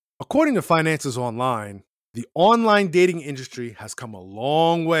According to Finances Online, the online dating industry has come a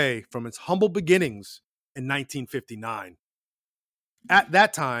long way from its humble beginnings in 1959. At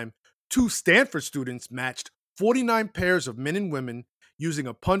that time, two Stanford students matched 49 pairs of men and women using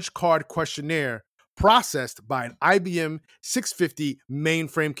a punch card questionnaire processed by an IBM 650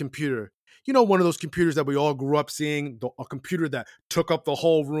 mainframe computer. You know, one of those computers that we all grew up seeing, a computer that took up the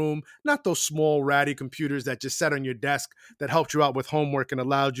whole room, not those small, ratty computers that just sat on your desk that helped you out with homework and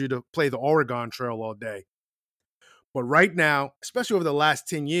allowed you to play the Oregon Trail all day. But right now, especially over the last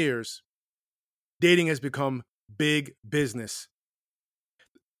 10 years, dating has become big business.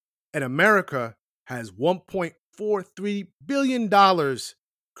 And America has $1.43 billion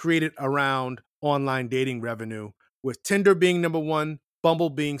created around online dating revenue, with Tinder being number one, Bumble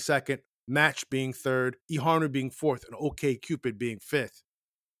being second, Match being third, eHarmony being fourth, and OkCupid being fifth.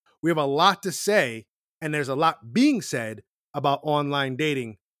 We have a lot to say, and there's a lot being said about online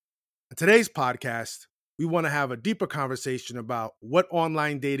dating. In today's podcast, we want to have a deeper conversation about what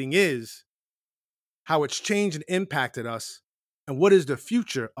online dating is, how it's changed and impacted us, and what is the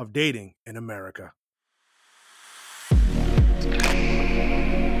future of dating in America.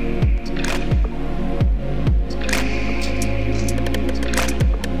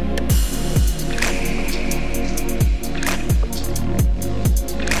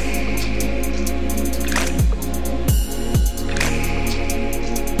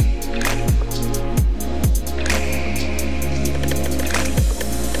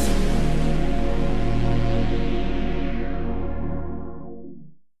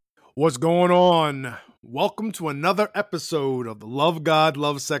 What's going on? Welcome to another episode of the Love God,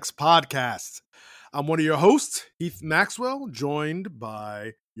 Love Sex podcast. I'm one of your hosts, Heath Maxwell, joined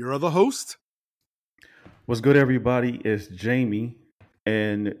by your other host. What's good, everybody? It's Jamie.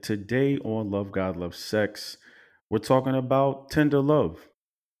 And today on Love God, Love Sex, we're talking about Tender Love,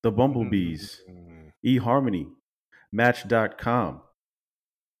 the Bumblebees, eHarmony, Match.com,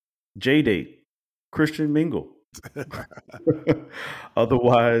 JDate, Christian Mingle,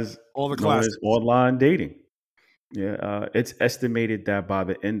 otherwise All the known classics. as online dating. It's estimated that by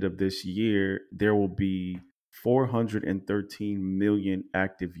the end of this year, there will be 413 million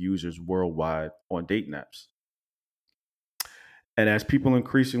active users worldwide on dating apps. And as people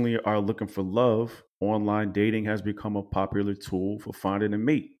increasingly are looking for love, online dating has become a popular tool for finding a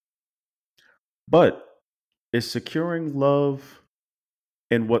mate. But is securing love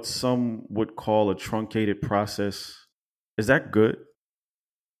in what some would call a truncated process, is that good?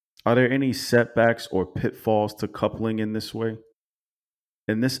 Are there any setbacks or pitfalls to coupling in this way?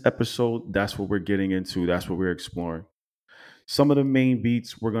 In this episode, that's what we're getting into. That's what we're exploring. Some of the main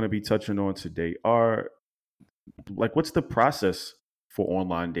beats we're going to be touching on today are like, what's the process for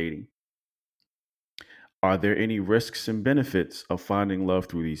online dating? Are there any risks and benefits of finding love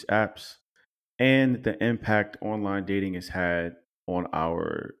through these apps? And the impact online dating has had on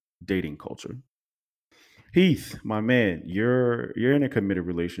our dating culture. Heath, my man, you're in a committed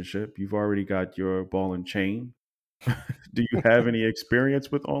relationship. You've already got your ball and chain. Do you have any experience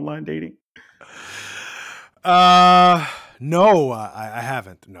with online dating? No, I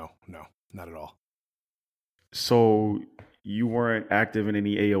haven't. No, not at all. So you weren't active in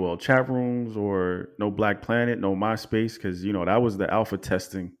any AOL chat rooms or no Black Planet, no MySpace, because that was the alpha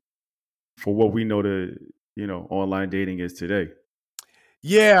testing for what we know online dating is today.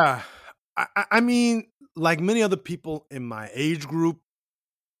 Yeah, I mean, like many other people in my age group,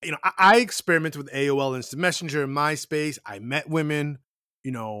 I experimented with AOL Instant Messenger and MySpace. I met women,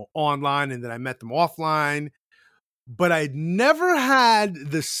 online, and then I met them offline. But I never had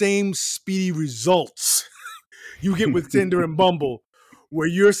the same speedy results you get with Tinder and Bumble, where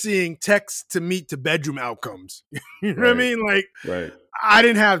you're seeing text to meet to bedroom outcomes. You know what I mean? Like, right. I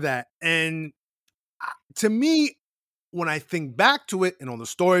didn't have that. And to me, when I think back to it and all the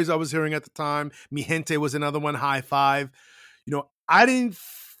stories I was hearing at the time, Mi Gente was another one, High Five, I didn't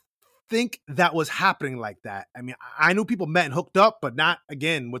think that was happening like that. I mean, I knew people met and hooked up, but not,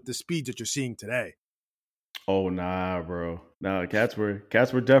 again, with the speeds that you're seeing today. Oh, nah, bro. Nah, cats were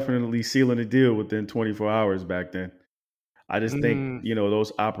definitely sealing the deal within 24 hours back then. I just think,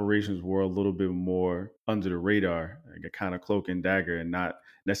 those operations were a little bit more under the radar, like a kind of cloak and dagger, and not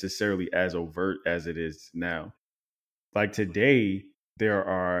necessarily as overt as it is now. Like today, there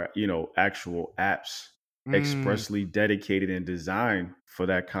are, actual apps expressly dedicated and designed for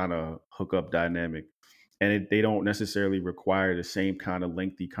that kind of hookup dynamic. And they don't necessarily require the same kind of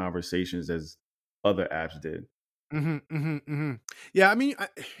lengthy conversations as other apps did. Yeah, I mean,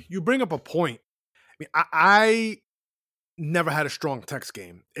 you bring up a point. I mean, I never had a strong text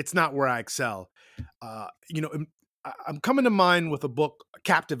game. It's not where I excel. I'm coming to mind with a book,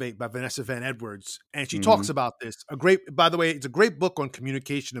 Captivate by Vanessa Van Edwards, and she talks Hmm. about this. By the way, it's a great book on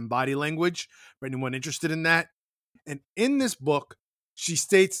communication and body language for anyone interested in that. And in this book, she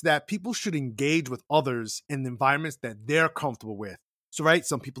states that people should engage with others in the environments that they're comfortable with. So, right,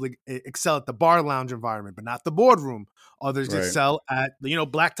 some people excel at the bar lounge environment, but not the boardroom. Others Right. excel at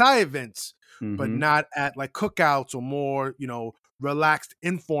black tie events, but Hmm. not at like cookouts or more relaxed,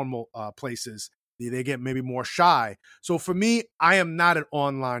 informal places. They get maybe more shy. So for me, I am not an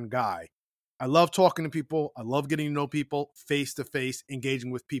online guy. I love talking to people. I love getting to know people face to face,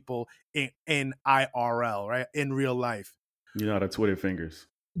 engaging with people in IRL, right? In real life. You're not a Twitter fingers.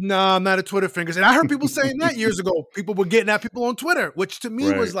 No, I'm not a Twitter fingers. And I heard people saying that years ago. People were getting at people on Twitter, which to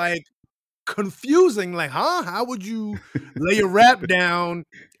me Right. was like confusing. Like, huh? How would you lay a rap down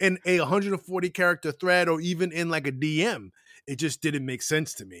in a 140 character thread or even in like a DM? It just didn't make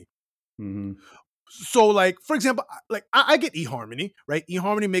sense to me. Hmm. So, like, for example, I get eHarmony, right?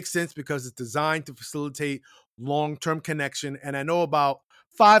 eHarmony makes sense because it's designed to facilitate long-term connection. And I know about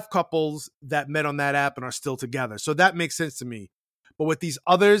 5 couples that met on that app and are still together. So that makes sense to me. But with these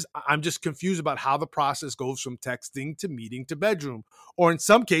others, I'm just confused about how the process goes from texting to meeting to bedroom, or in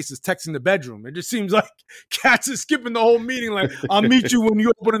some cases, texting to bedroom. It just seems like cats are skipping the whole meeting. Like, I'll meet you when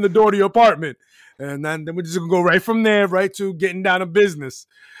you open the door to your apartment. And then we're just going to go right from there, right to getting down to business.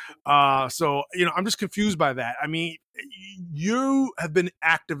 So I'm just confused by that. I mean, you have been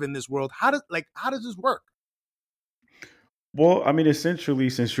active in this world. How does this work? Well, I mean, essentially,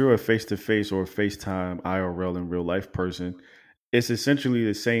 since you're a face to face or a FaceTime IRL in real life person, it's essentially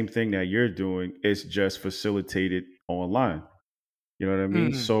the same thing that you're doing. It's just facilitated online. You know what I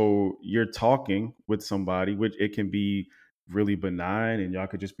mean? Mm, So you're talking with somebody, which it can be really benign, and y'all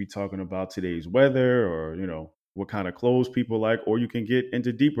could just be talking about today's weather or, what kind of clothes people like, or you can get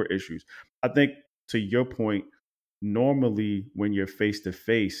into deeper issues. I think to your point, normally when you're face to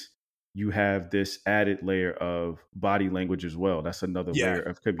face, you have this added layer of body language as well. That's another yeah, layer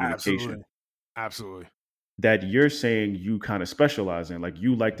of communication absolutely, absolutely. that you're saying you kind of specialize in. Like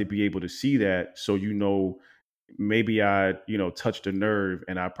you like to be able to see that so maybe I, touched a nerve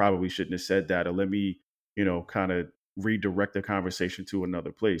and I probably shouldn't have said that, or let me, kind of redirect the conversation to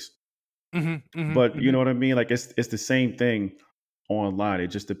another place. Hmm, hmm, But you hmm. know what I mean? Like it's the same thing online. It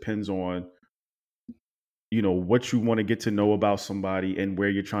just depends on, what you want to get to know about somebody and where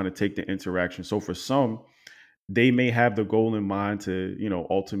you're trying to take the interaction. So for some, they may have the goal in mind to,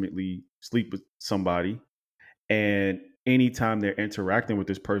 ultimately sleep with somebody. And anytime they're interacting with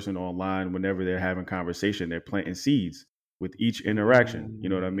this person online, whenever they're having conversation, they're planting seeds with each interaction. You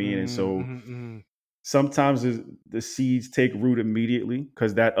know what I Mm, mean? And so mhm, mhm. sometimes the seeds take root immediately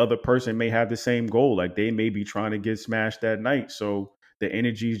because that other person may have the same goal. Like they may be trying to get smashed that night. So the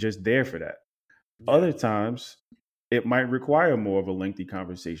energy is just there for that. Yeah. Other times, it might require more of a lengthy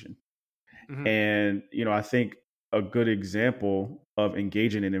conversation. Mhm, And, I think a good example of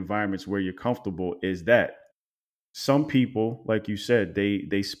engaging in environments where you're comfortable is that some people, like you said,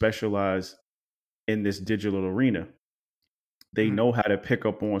 they specialize in this digital arena. They mhm. know how to pick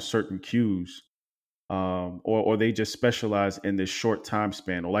up on certain cues, or they just specialize in this short time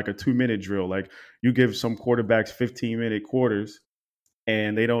span, or like a 2 minute drill. Like you give some quarterbacks 15-minute quarters,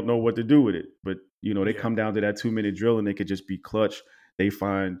 and they don't know what to do with it. But they Yeah, come down to that 2 minute drill, and they could just be clutch. They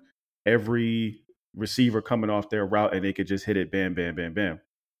find every receiver coming off their route, and they could just hit it, bam, bam, bam, bam.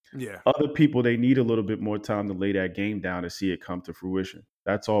 yeah, Other people, they need a little bit more time to lay that game down to see it come to fruition.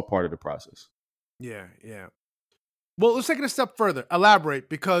 That's all part of the process. yeah, yeah. Well, let's take it a step further. Elaborate,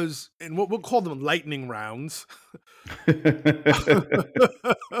 because in what we'll call them lightning rounds,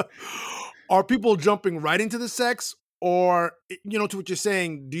 are people jumping right into the sex, or to what you're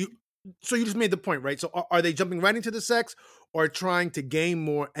saying? Do you? So you just made the point, right? So are they jumping right into the sex, or trying to gain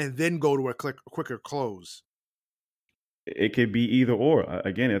more and then go to a quicker close? It could be either or.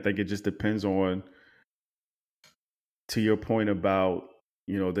 Again, I think it just depends on, to your point about,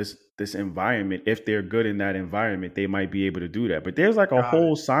 this environment. If they're good in that environment, they might be able to do that. But there's like a Got it.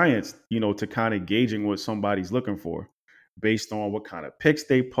 whole science, to kind of gauging what somebody's looking for based on what kind of pics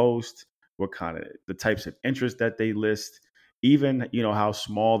they post, what kind of the types of interest that they list, even, how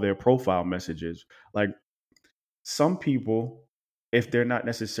small their profile message is. Like some people, if they're not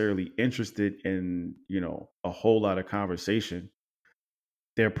necessarily interested in, a whole lot of conversation,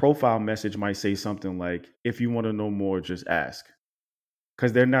 their profile message might say something like, if you want to know more, just ask.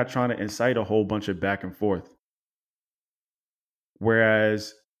 Because they're not trying to incite a whole bunch of back and forth.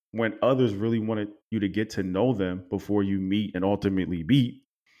 Whereas when others really wanted you to get to know them before you meet and ultimately beat,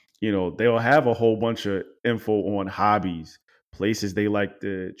 they'll have a whole bunch of info on hobbies, places they like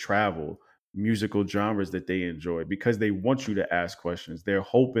to travel, musical genres that they enjoy because they want you to ask questions. They're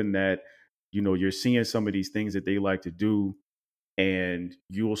hoping that, you're seeing some of these things that they like to do and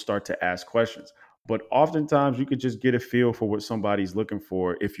you will start to ask questions. But oftentimes you could just get a feel for what somebody's looking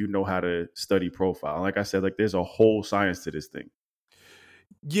for if you know how to study profile. Like I said, like there's a whole science to this thing.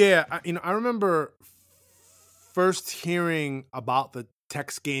 Yeah, I remember first hearing about the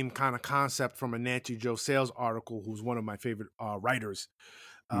text game kind of concept from a Nancy Jo Sales article, who's one of my favorite writers.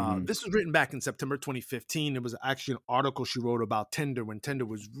 Hmm. This was written back in September 2015. It was actually an article she wrote about Tinder when Tinder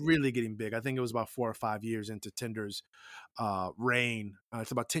was really getting big. I think it was about 4 or 5 years into Tinder's reign.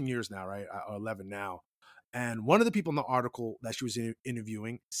 It's about 10 years now, right? Or 11 now. And one of the people in the article that she was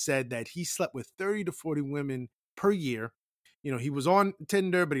interviewing said that he slept with 30 to 40 women per year. He was on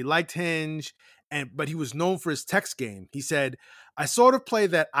Tinder, but he liked Hinge, but he was known for his text game. He said, "I sort of play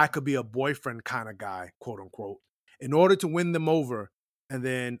that I could be a boyfriend kind of guy, quote unquote, in order to win them over.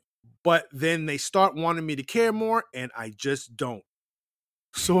 But then they start wanting me to care more, and I just don't."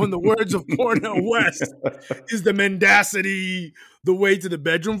 So, in the words of Cornel West, is the mendacity the way to the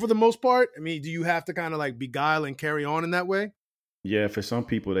bedroom for the most part? I mean, do you have to kind of like beguile and carry on in that way? Yeah, for some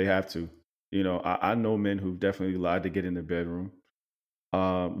people they have to. I know men who've definitely lied to get in the bedroom.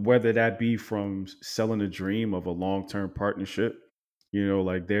 Whether that be from selling a dream of a long term partnership,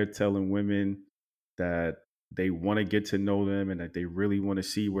 like they're telling women that they want to get to know them and that they really want to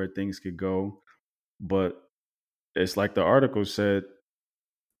see where things could go. But it's like the article said,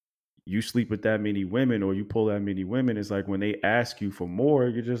 you sleep with that many women or you pull that many women. It's like when they ask you for more,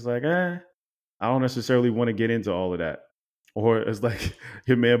 you're just like, I don't necessarily want to get into all of that. Or it's like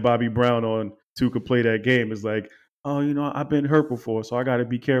your man Bobby Brown on Two Could Play That Game. It's like, oh, I've been hurt before, so I got to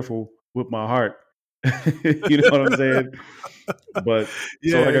be careful with my heart. You know what I'm saying? But so,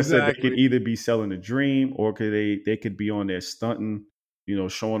 Yeah, like I said, they could exactly. either be selling a dream, or they could be on there stunting,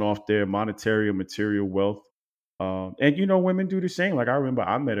 showing off their monetary or material wealth. And women do the same. Like I remember,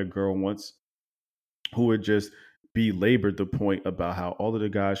 I met a girl once who would just belabored the point about how all of the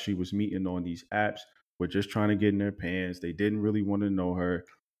guys she was meeting on these apps were just trying to get in their pants. They didn't really want to know her.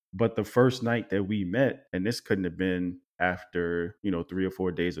 But the first night that we met, and this couldn't have been after, 3 or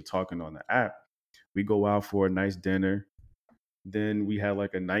 4 days of talking on the app, we go out for a nice dinner. Then we had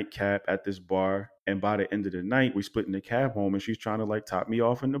like a nightcap at this bar. And by the end of the night, we split in the cab home and she's trying to like top me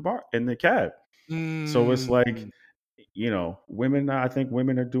off in the bar in the cab. So it's like, Mm, women, I think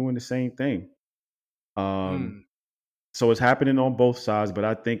women are doing the same thing. Um, mm, so it's happening on both sides, but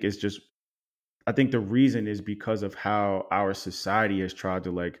I think the reason is because of how our society has tried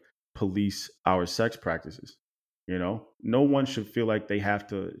to like police our sex practices. No one should feel like they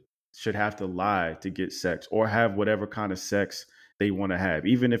should have to lie to get sex or have whatever kind of sex they want to have,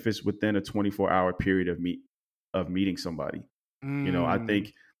 even if it's within a 24-hour period of meeting somebody. I mm.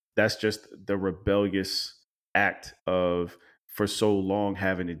 think that's just the rebellious act of for so long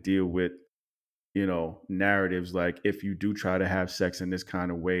having to deal with narratives like if you do try to have sex in this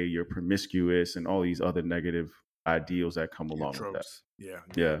kind of way, you're promiscuous and all these other negative ideals that come Yeah, along with that. tropes. Yeah,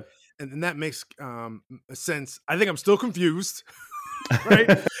 yeah. Yeah. And that makes sense. I think I'm still confused, right?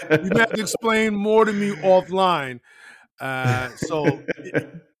 You have to explain more to me offline. But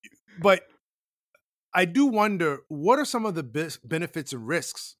I do wonder, what are some of the benefits and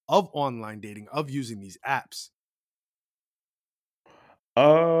risks of online dating, of using these apps?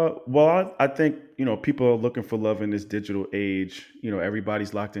 Well, I think, people are looking for love in this digital age.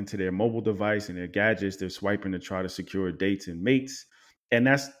 Everybody's locked into their mobile device and their gadgets. They're swiping to try to secure dates and mates. And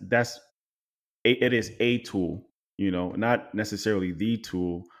it is a tool, not necessarily the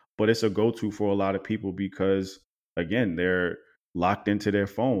tool, but it's a go-to for a lot of people because again, they're locked into their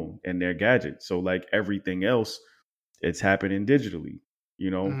phone and their gadget. So like everything else, it's happening digitally.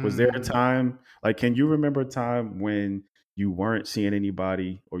 Was there a Mm, time like can you remember a time when you weren't seeing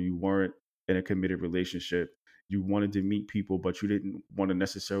anybody or you weren't in a committed relationship? You wanted to meet people, but you didn't want to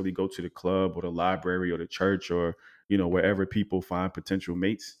necessarily go to the club or the library or the church or, wherever people find potential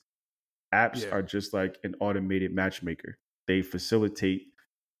mates. Apps yeah, are just like an automated matchmaker. They facilitate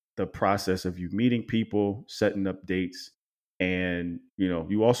the process of you meeting people, setting up dates, and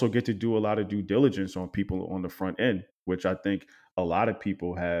you also get to do a lot of due diligence on people on the front end, which I think a lot of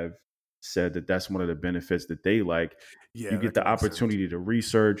people have said that that's one of the benefits that they like. You yeah, get that the can make sense. opportunity to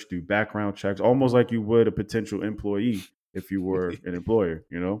research, do background checks, almost like you would a potential employee if you were an employer.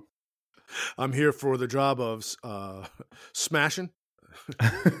 I'm here for the job of smashing.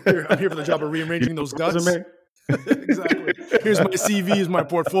 I'm here for the job of You rearranging those know, guts. resume. Exactly. Here's my CV, here's my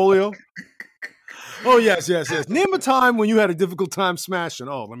portfolio. Oh, yes, yes, yes. Name a time when you had a difficult time smashing.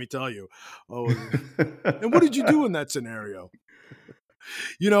 Oh, let me tell you. Oh, and what did you do in that scenario?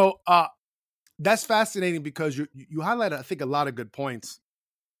 You know, uh, That's fascinating because you highlight, I think, a lot of good points.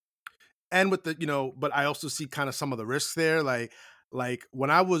 And with the, but I also see kind of some of the risks there. Like when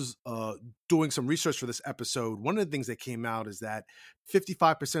I was doing some research for this episode, one of the things that came out is that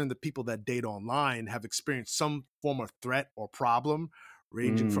 55% of the people that date online have experienced some form of threat or problem,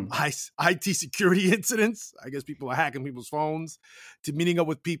 ranging from Mm, IT security incidents, I guess people are hacking people's phones, to meeting up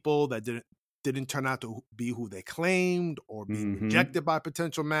with people that didn't turn out to be who they claimed, or being mm-hmm. rejected by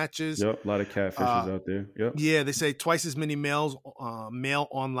potential matches. Yep, a lot of catfishes Uh, out there. Yep. yeah, they say twice as many male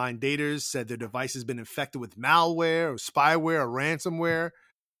online daters said their device has been infected with malware or spyware or ransomware.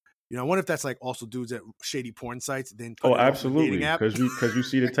 I wonder if that's like also dudes at shady porn sites then Oh, putting it off on a dating absolutely. app. Because you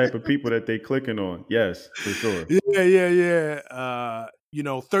see the type of people that they clicking on. Yes, for sure. Yeah, yeah, yeah.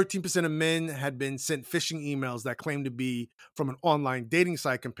 13% of men had been sent phishing emails that claimed to be from an online dating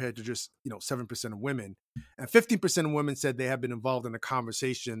site, compared to just 7% of women. And 15% of women said they have been involved in a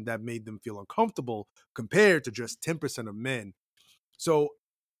conversation that made them feel uncomfortable, compared to just 10% of men. So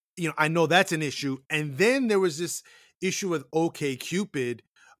I know that's an issue. And then there was this issue with OK Cupid,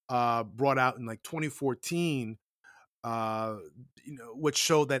 brought out in like 2014, uh, which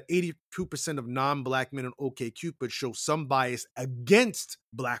showed that 82% of non-black men on OK Cupid show some bias against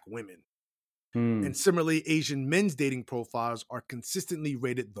black women. And Hmm. similarly, Asian men's dating profiles are consistently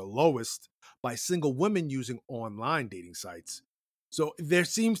rated the lowest by single women using online dating sites. So there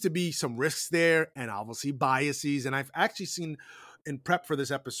seems to be some risks there, and obviously biases. And I've actually seen, in prep for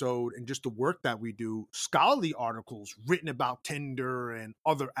this episode and just the work that we do, scholarly articles written about Tinder and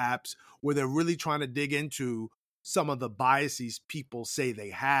other apps where they're really trying to dig into some of the biases people say they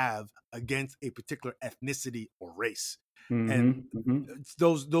have against a particular ethnicity or race. And Mm-hmm. Mm-hmm.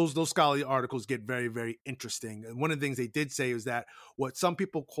 those scholarly articles get very, very interesting. And one of the things they did say is that what some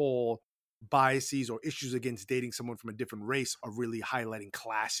people call biases or issues against dating someone from a different race are really highlighting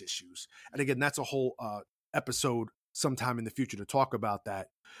class issues. And again, that's a whole episode sometime in the future to talk about that.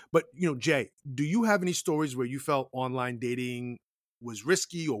 But Jay, do you have any stories where you felt online dating was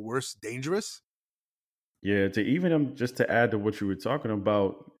risky, or worse, dangerous? Yeah, to even just to add to what you were talking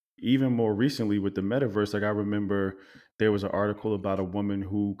about, even more recently with the metaverse, like I remember there was an article about a woman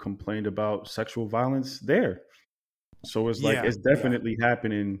who complained about sexual violence there. So it's like Yeah, it's yeah, definitely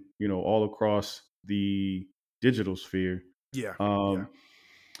happening, all across the digital sphere. yeah, yeah. Um,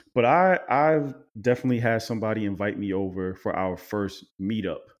 but I've definitely had somebody invite me over for our first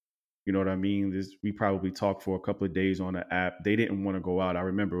meetup. You know what I mean? We probably talked for a couple of days on the app. They didn't want to go out. I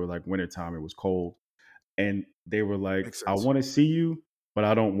remember it was like wintertime, it was cold. And they were like, Makes I sense. want to see you, but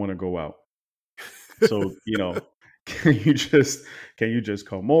I don't want to go out. So, can you just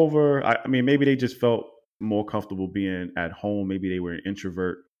come over? I mean, maybe they just felt more comfortable being at home. Maybe they were an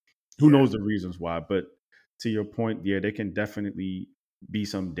introvert. Who Yeah. knows the reasons why? But to your point, yeah, there can definitely be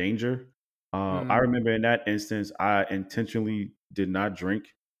some danger. I Mm, remember in that instance, I intentionally did not drink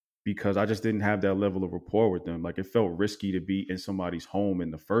because I just didn't have that level of rapport with them. Like it felt risky to be in somebody's home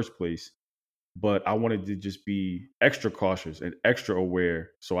in the first place, but I wanted to just be extra cautious and extra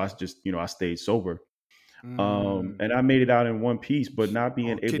aware. So I just, I stayed sober. mm. And I made it out in one piece, but not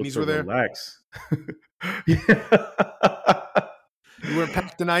being Oh, able kidneys to were there. relax. Yeah. You weren't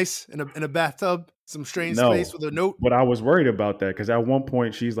packed in ice in a bathtub, some strange place No, with a note. but I was worried about that because at one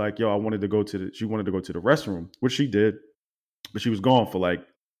point she's like, "Yo, she wanted to go to the restroom," which she did, but she was gone for like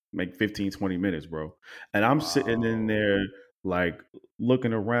 15, 20 minutes, bro. And I'm sitting in Wow. there like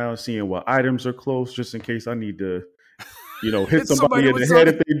looking around, seeing what items are close, just in case I need to, hit It's somebody somebody in with the head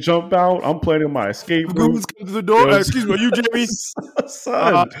if something. they jump out. I'm planning my escape route. Goons come to the door. You know, Excuse me, are you Jamie?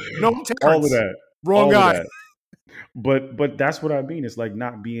 son, No, I'm all of Terrence. that, Wrong all of guy. that. But that's what I mean. It's like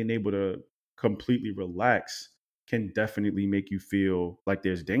not being able to completely relax can definitely make you feel like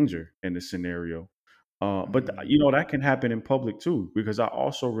there's danger in the scenario. But Mm. that can happen in public too, because I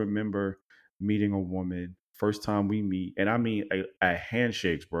also remember meeting a woman first time we meet, and I mean a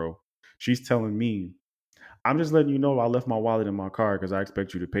handshakes, bro. She's telling me, "I'm just letting you know I left my wallet in my car because I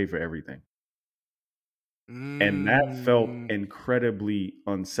expect you to pay for everything," and that felt Mm. incredibly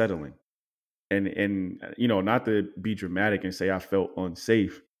unsettling. And not to be dramatic and say I felt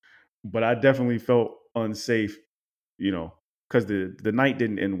unsafe, but I definitely felt unsafe, because the night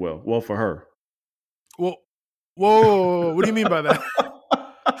didn't end well. Well, for her. Well, whoa, what do you mean by that?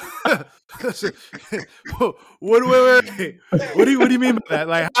 Whoa, wait. What do you mean by that?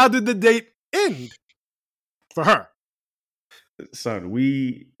 Like, how did the date end for her? Son,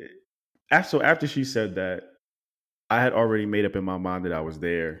 after she said that, I had already made up in my mind that I was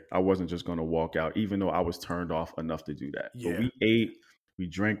there. I wasn't just going to walk out, even though I was turned off enough to do that. But Yeah. we ate, we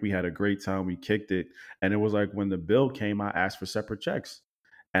drank, we had a great time, we kicked it. And it was like when the bill came, I asked for separate checks.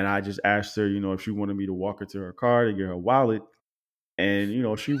 And I just asked her, if she wanted me to walk her to her car to get her wallet. And,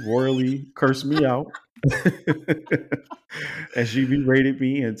 she royally cursed me out. And she berated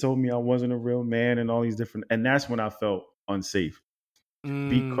me and told me I wasn't a real man and all these different. And that's when I felt unsafe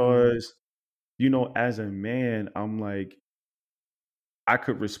Mm, because, as a man, I'm like, I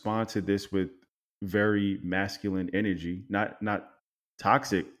could respond to this with very masculine energy, not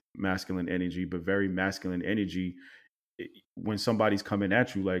toxic masculine energy, but very masculine energy. When somebody's coming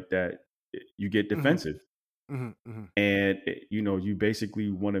at you like that, you get mhm, defensive, mhm, mhm. and you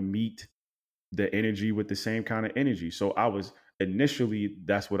basically want to meet the energy with the same kind of energy. So I was initially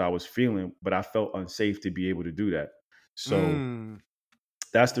that's what I was feeling, but I felt unsafe to be able to do that. So Mm,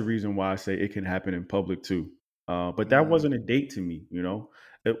 that's the reason why I say it can happen in public too. But that mm. wasn't a date to me,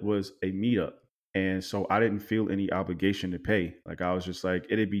 it was a meetup. And so I didn't feel any obligation to pay. Like I was just like,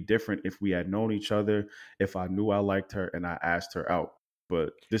 it'd be different if we had known each other, if I knew I liked her and I asked her out.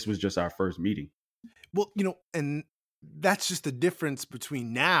 But this was just our first meeting. Well, and that's just the difference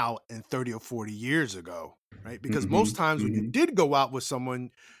between now and 30 or 40 years ago, right? Because most Hmm. times when you Hmm. did go out with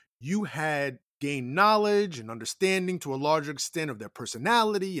someone, you had gained knowledge and understanding to a larger extent of their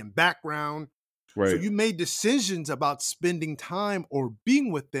personality and background. So Right. you made decisions about spending time or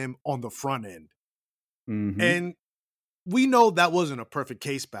being with them on the front end. Hmm. And we know that wasn't a perfect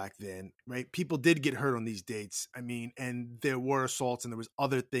case back then, right? People did get hurt on these dates. I mean, and there were assaults and there was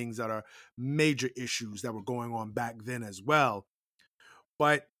other things that are major issues that were going on back then as well.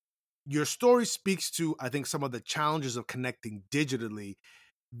 But your story speaks to, I think, some of the challenges of connecting digitally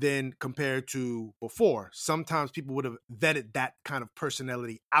than compared to before. Sometimes people would have vetted that kind of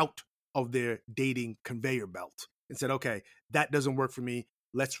personality out of their dating conveyor belt and said, okay, that doesn't work for me.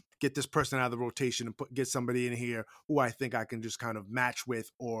 Let's get this person out of the rotation and get somebody in here who I think I can just kind of match with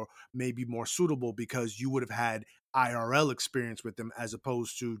or maybe more suitable because you would have had IRL experience with them as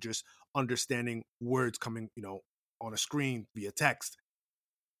opposed to just understanding words coming, on a screen via text.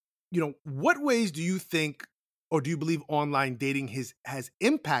 What ways do you think or do you believe online dating has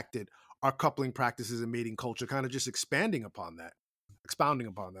impacted our coupling practices and mating culture? Kind of just expounding upon that,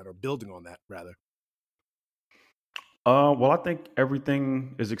 or building on that rather. Well, I think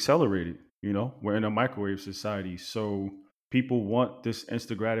everything is accelerated. We're in a microwave society, so people want this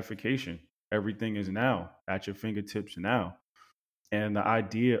instant gratification. Everything is now at your fingertips now. And the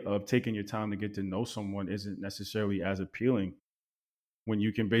idea of taking your time to get to know someone isn't necessarily as appealing when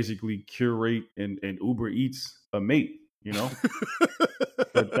you can basically curate and Uber Eats a mate,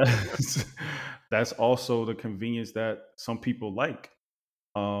 But that's also the convenience that some people like.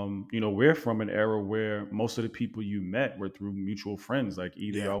 We're from an era where most of the people you met were through mutual friends. Like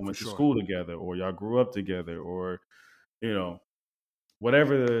either Yeah, y'all for went to sure. school together or y'all grew up together or, you know,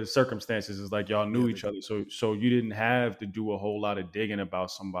 whatever the circumstances is like y'all Yeah, knew each other. So you didn't have to do a whole lot of digging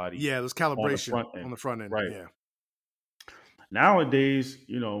about somebody yeah. There's on the calibration front on end. the front end. Right. Yeah. Nowadays,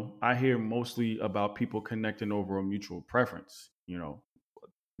 I hear mostly about people connecting over a mutual preference.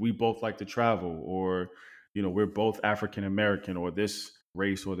 We both like to travel, or we're both African American, or this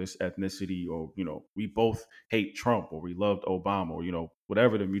race or this ethnicity, or we both hate Trump or we loved Obama, or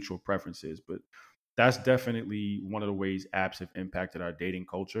whatever the mutual preference is. But that's definitely one of the ways apps have impacted our dating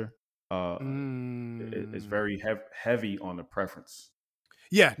culture. It's Mm. very heavy on the preference.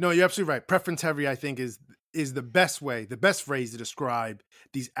 Yeah. No, you're absolutely right. Preference heavy, I think, is the best way, the best phrase to describe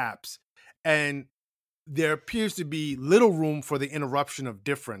these apps. And there appears to be little room for the interruption of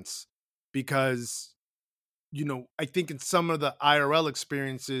difference because I think in some of the IRL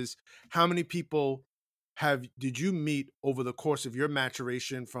experiences, how many people did you meet over the course of your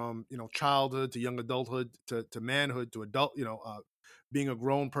maturation from, childhood to young adulthood to manhood to adult, being a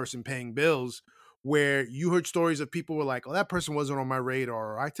grown person paying bills, where you heard stories of people were like, oh, that person wasn't on my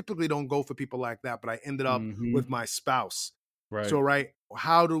radar. Or I typically don't go for people like that, but I ended up with Hmm. my spouse. So, Right. right,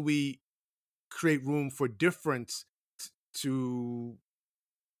 how do we create room for difference to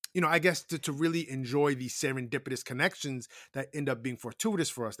I guess to really enjoy these serendipitous connections that end up being fortuitous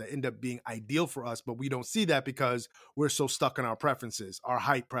for us, that end up being ideal for us, but we don't see that because we're so stuck in our preferences, our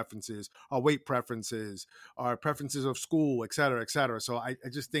height preferences, our weight preferences, our preferences of school, et cetera, et cetera. So I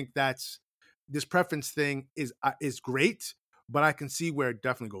just think this preference thing is great, but I can see where it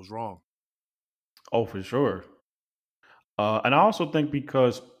definitely goes wrong. Oh, for sure. And I also think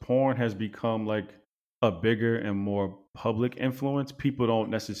because porn has become like a bigger and more public influence, people don't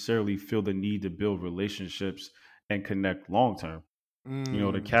necessarily feel the need to build relationships and connect long term.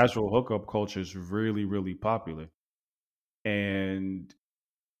 The Mm, casual hookup culture is really, really popular. And,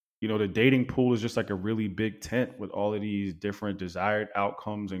 the dating pool is just like a really big tent with all of these different desired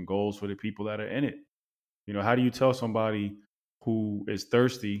outcomes and goals for the people that are in it. How do you tell somebody who is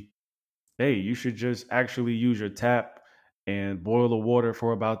thirsty, hey, you should just actually use your tap and boil the water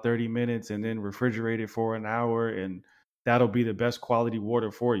for about 30 minutes and then refrigerate it for an hour. And that'll be the best quality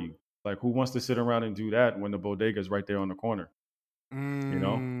water for you. Like, who wants to sit around and do that when the bodega is right there on the corner? You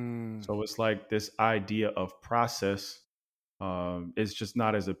know? Mm. So it's like this idea of process is just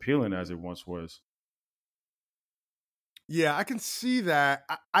not as appealing as it once was. Yeah, I can see that.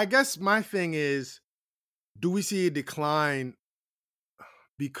 I guess my thing is, do we see a decline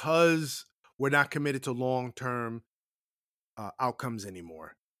because we're not committed to long term outcomes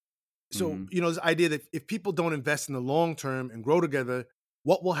anymore? So, Hmm. this idea that if people don't invest in the long term and grow together,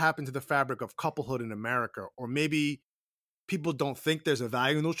 what will happen to the fabric of couplehood in America? Or maybe people don't think there's a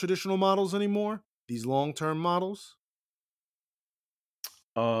value in those traditional models anymore, these long term models.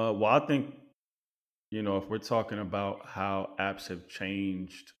 Well, I think, if we're talking about how apps have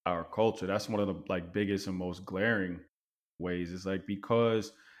changed our culture, that's one of the like biggest and most glaring ways. It's like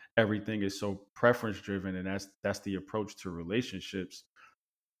because everything is so preference driven, and that's the approach to relationships.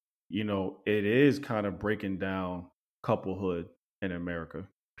 It is kind of breaking down couplehood in America.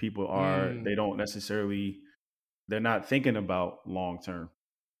 People they Mm, don't necessarily, they're not thinking about long term.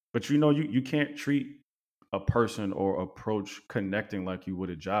 But you can't treat a person or approach connecting like you would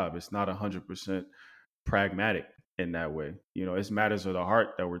a job. It's not 100% pragmatic in that way. It's matters of the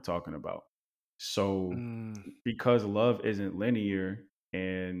heart that we're talking about. So mm, because love isn't linear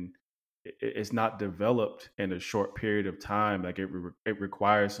and it's not developed in a short period of time, like it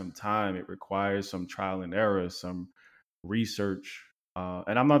requires some time, it requires some trial and error, some research.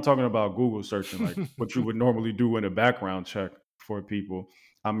 And I'm not talking about Google searching like what you would normally do in a background check for people.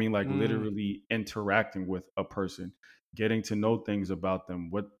 I mean, like mm, literally interacting with a person, getting to know things about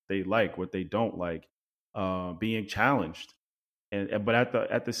them, what they like, what they don't like, being challenged, and but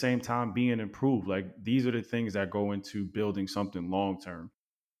at the same time being improved. Like these are the things that go into building something long term.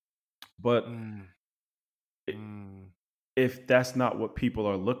 But mm, mm, if that's not what people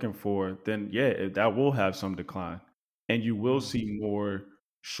are looking for, then yeah, that will have some decline, and you will mm, see more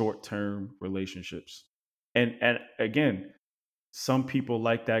short-term relationships. And again, some people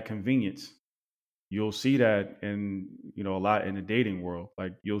like that convenience. You'll see that in a lot in the dating world.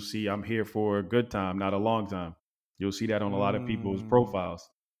 Like you'll see, I'm here for a good time, not a long time. You'll see that on a lot of people's mm, profiles.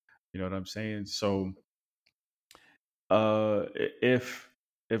 You know what I'm saying? So if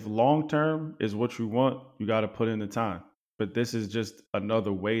long term is what you want, you got to put in the time. But this is just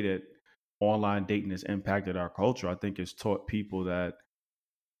another way that online dating has impacted our culture. I think it's taught people that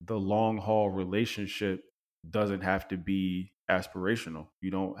the long haul relationship doesn't have to be aspirational.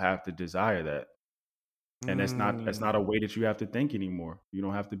 You don't have to desire that, and that's not a mm, way that you have to think anymore. You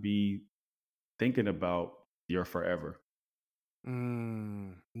don't have to be thinking about your forever.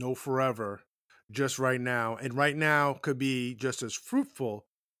 no forever, just right now. And right now could be just as fruitful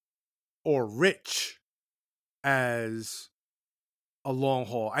or rich as a long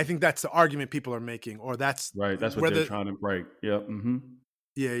haul. I think that's the argument people are making, or that's Right? That's what they're whether trying to. Right? Yeah. Mm-hmm.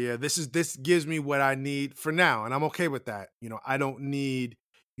 yeah. This gives me what I need for now, and I'm okay with that. I don't need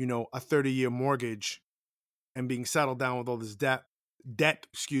a 30-year mortgage and being settled down with all this debt,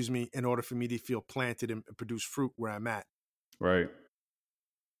 excuse me, in order for me to feel planted and produce fruit where I'm at. Right.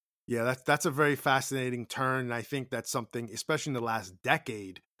 Yeah, that's a very fascinating turn, and I think that's something, especially in the last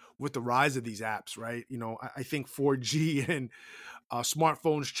decade, with the rise of these apps. Right? I think 4G and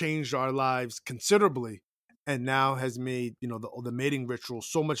smartphones changed our lives considerably, and now has made the mating ritual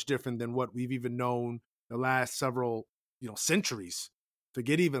so much different than what we've even known the last several centuries.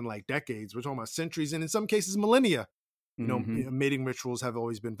 Forget even like decades. We're talking about centuries, and in some cases millennia. Mm-hmm. Mating rituals have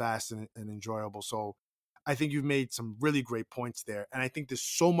always been vast and enjoyable. So I think you've made some really great points there, and I think there's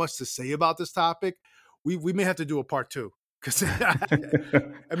so much to say about this topic. We may have to do a part two because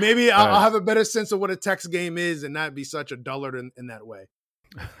maybe I'll Right. have a better sense of what a text game is and not be such a dullard in that way.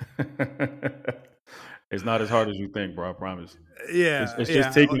 It's not as hard as you think, bro. I promise. It's, Yeah, it's just yeah,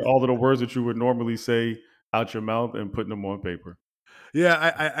 taking all of the words that you would normally say out your mouth and putting them on paper.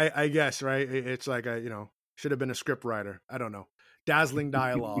 yeah. I guess right. It's like should have been a script writer. I don't know. Dazzling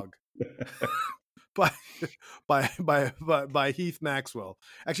dialogue by by Heath Maxwell.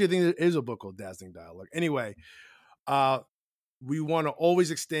 Actually, I think there is a book called Dazzling Dialogue. Anyway, uh, we want to always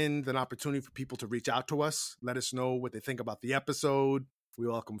extend an opportunity for people to reach out to us, let us know what they think about the episode. We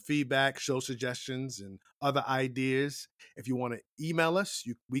welcome feedback, show suggestions, and other ideas. If you want to email us,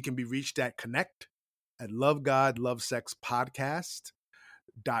 we can be reached at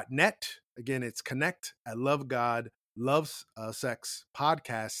connect@lovegodlovesexpodcast.net. Again, it's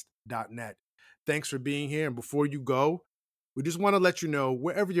connect@lovegodlovesexpodcast.net. Thanks for being here. And before you go, we just want to let you know,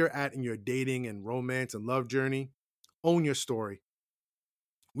 wherever you're at in your dating and romance and love journey, Own your story.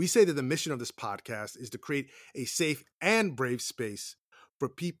 We say that the mission of this podcast is to create a safe and brave space for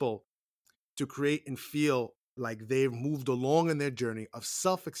people to create and feel like they've moved along in their journey of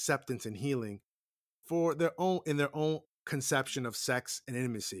self-acceptance and healing for their own conception of sex and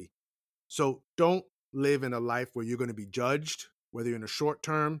intimacy. So don't live in a life where you're going to be judged, whether you're in a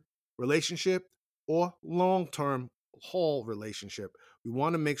short-term relationship or long-term whole relationship. We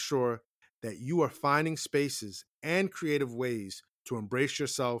want to make sure that you are finding spaces and creative ways to embrace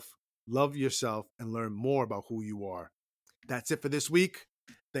yourself, love yourself, and learn more about who you are. That's it for this week.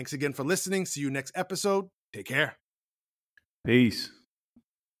 Thanks again for listening. See you next episode. Take care. Peace.